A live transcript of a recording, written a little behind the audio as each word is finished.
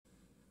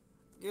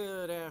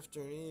Good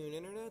afternoon,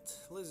 Internet.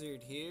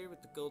 Lizard here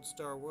with the Gold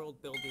Star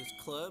World Builders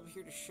Club,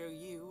 here to show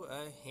you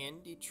a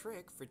handy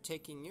trick for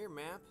taking your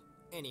map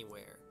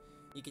anywhere.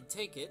 You can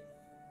take it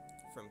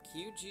from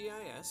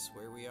QGIS,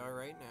 where we are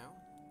right now,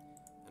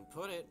 and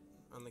put it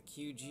on the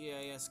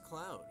QGIS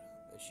cloud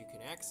that you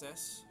can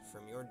access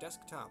from your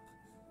desktop,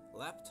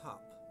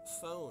 laptop,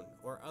 phone,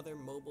 or other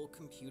mobile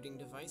computing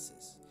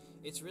devices.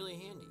 It's really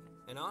handy,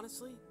 and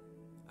honestly,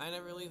 I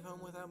never leave home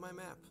without my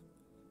map.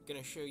 I'm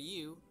gonna show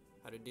you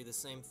how to do the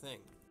same thing.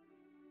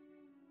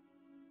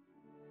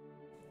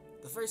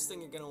 The first thing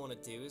you're going to want to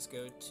do is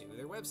go to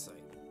their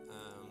website.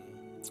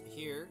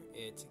 Here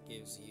it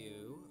gives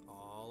you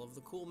all of the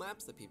cool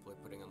maps that people are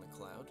putting on the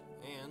cloud,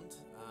 and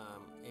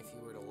if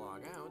you were to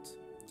log out,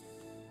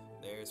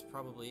 there's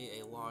probably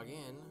a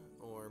login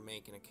or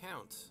make an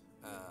account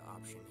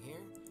option here.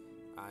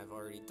 I've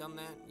already done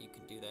that. You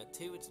can do that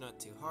too. It's not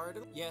too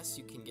hard. Yes,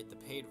 you can get the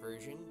paid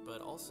version,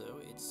 but also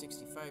it's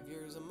 65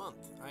 euros a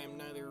month. I am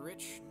neither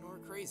rich nor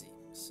crazy,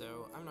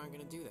 so I'm not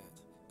going to do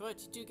that.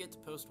 But you do get to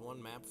post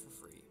one map for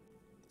free.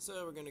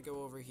 So we're going to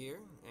go over here,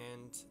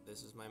 and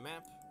this is my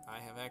map. I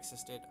have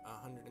accessed it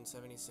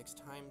 176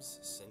 times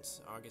since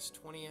August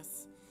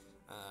 20th.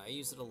 I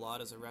use it a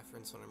lot as a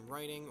reference when I'm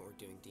writing or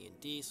doing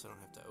D&D, so I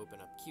don't have to open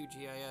up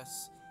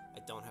QGIS. I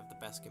don't have the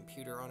best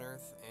computer on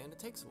Earth, and it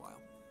takes a while.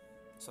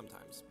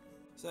 Sometimes.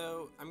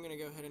 So I'm gonna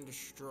go ahead and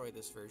destroy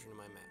this version of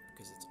my map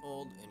because it's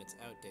old and it's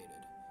outdated.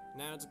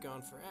 Now it's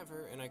gone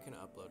forever and I can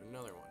upload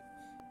another one.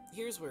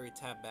 Here's where we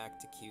tap back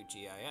to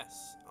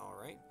QGIS.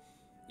 Alright,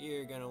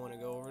 you're gonna want to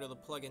go over to the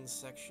plugins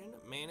section,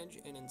 manage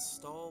and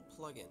install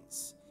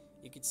plugins.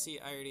 You can see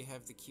I already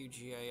have the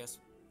QGIS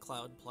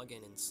cloud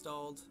plugin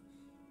installed.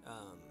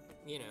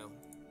 You know,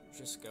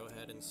 just go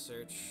ahead and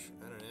search,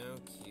 I don't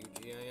know,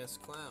 QGIS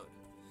cloud.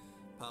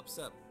 Pops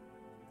up.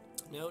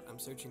 Note, I'm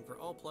searching for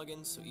all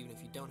plugins, so even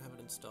if you don't have it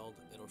installed,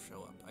 it'll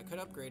show up. I could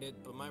upgrade it,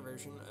 but my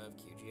version of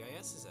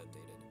QGIS is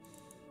outdated,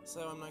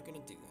 so I'm not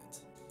going to do that.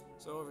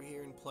 So over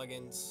here in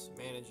plugins,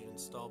 manage and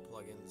install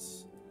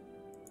plugins,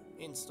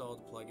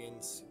 installed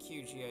plugins,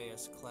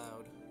 QGIS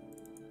cloud.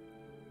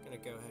 Gonna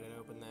go ahead and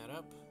open that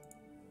up.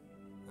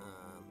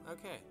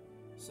 Okay,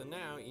 so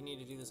now you need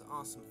to do this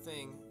awesome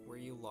thing where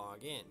you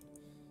log in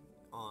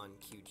on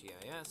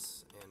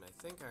QGIS, and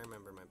I think I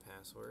remember my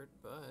password,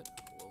 but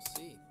we'll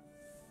see.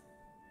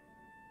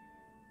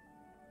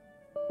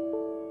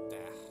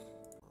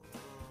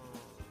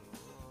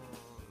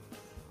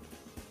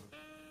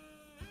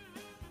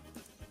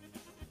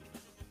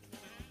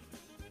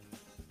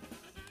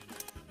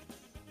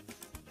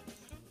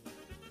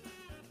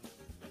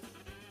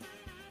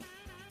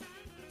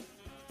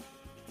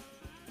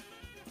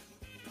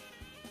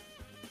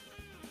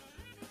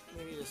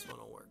 Maybe this one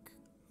will work.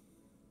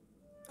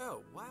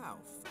 Oh, wow.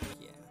 Fuck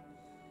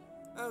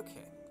yeah.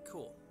 Okay,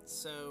 cool.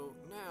 So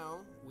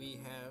now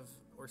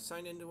we're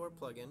signed into our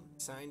plugin,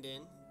 signed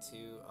in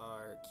to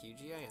our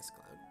QGIS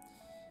cloud,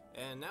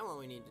 and now all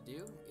we need to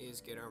do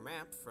is get our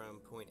map from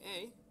point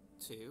A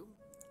to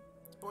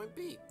point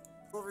B.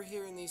 Over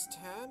here in these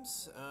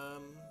tabs,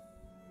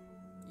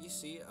 you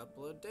see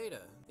upload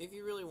data. If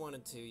you really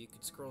wanted to, you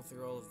could scroll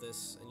through all of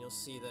this and you'll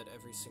see that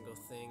every single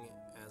thing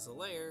as a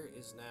layer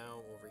is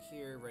now over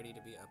here ready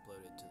to be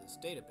uploaded to this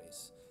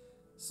database.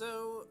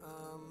 So,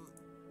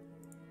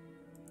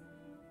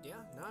 yeah,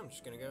 now I'm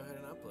just gonna go ahead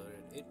and upload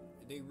it.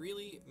 They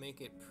really make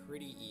it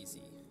pretty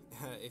easy,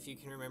 if you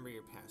can remember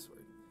your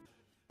password.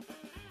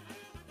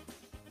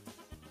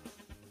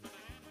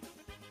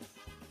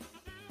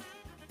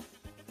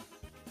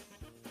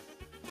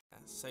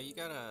 So you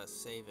gotta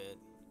save it.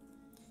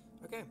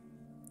 Okay.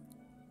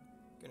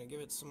 Gonna give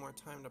it some more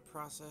time to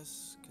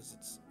process, because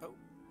it's... oh.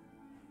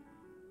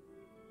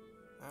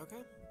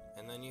 Okay.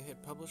 And then you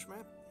hit publish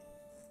map.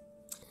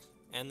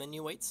 And then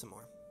you wait some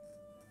more.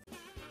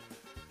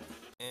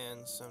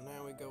 And so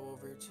now we go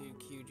over to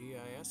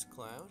QGIS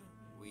Cloud.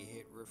 We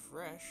hit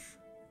refresh.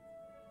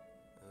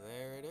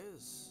 There it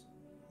is.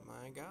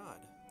 My god.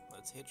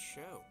 Let's hit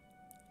show.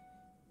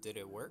 Did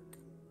it work?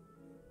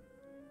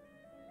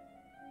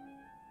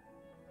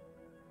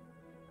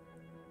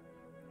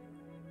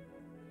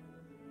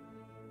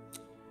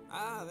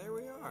 Ah, there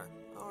we are.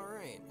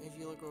 Alright, if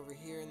you look over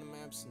here in the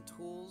maps and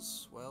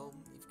tools, well,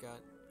 you've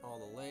got all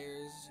the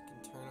layers you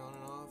can turn on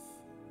and off.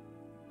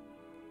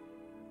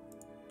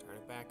 Turn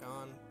it back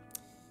on.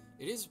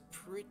 It is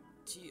pretty...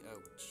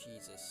 oh,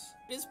 Jesus.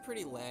 It is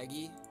pretty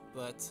laggy,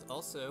 but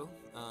also,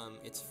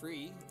 it's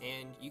free,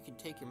 and you can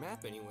take your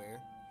map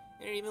anywhere,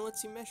 and it even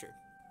lets you measure.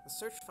 The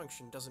search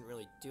function doesn't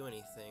really do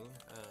anything,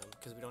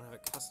 because we don't have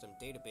a custom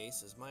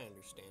database, is my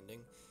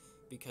understanding,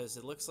 because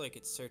it looks like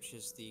it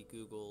searches the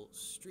Google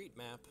Street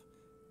Map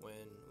when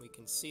we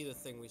can see the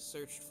thing we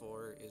searched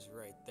for is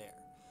right there.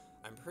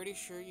 I'm pretty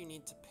sure you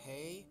need to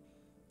pay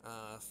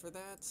for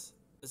that.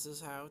 This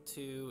is how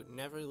to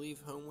never leave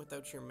home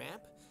without your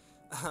map.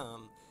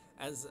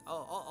 As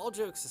all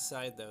jokes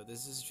aside, though,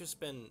 this has just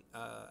been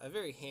a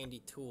very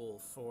handy tool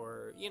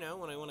for, you know,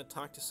 when I want to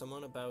talk to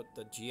someone about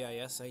the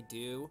GIS I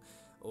do,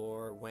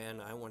 or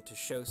when I want to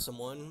show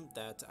someone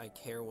that I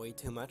care way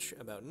too much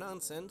about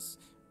nonsense,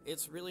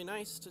 it's really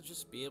nice to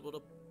just be able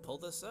to pull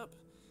this up.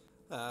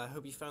 I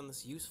hope you found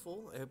this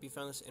useful. I hope you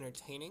found this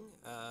entertaining.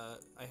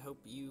 I hope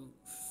you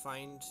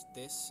find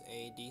this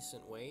a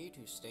decent way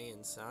to stay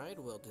inside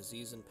while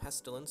disease and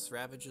pestilence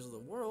ravages the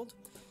world.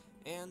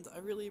 And I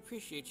really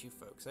appreciate you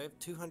folks. I have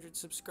 200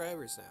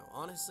 subscribers now.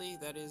 Honestly,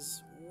 that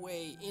is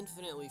way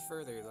infinitely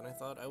further than I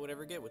thought I would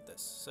ever get with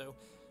this. So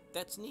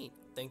that's neat.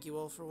 Thank you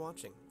all for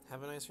watching.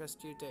 Have a nice rest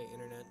of your day,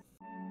 Internet.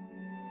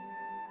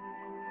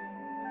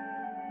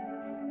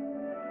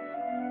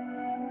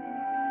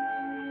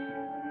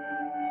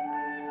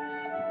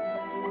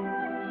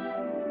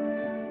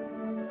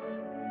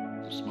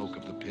 Smoke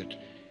of the pit,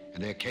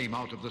 and there came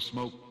out of the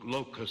smoke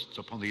locusts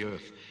upon the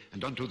earth,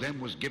 and unto them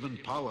was given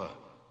power,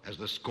 as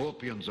the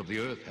scorpions of the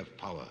earth have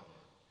power.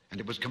 And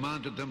it was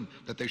commanded them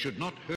that they should not hurt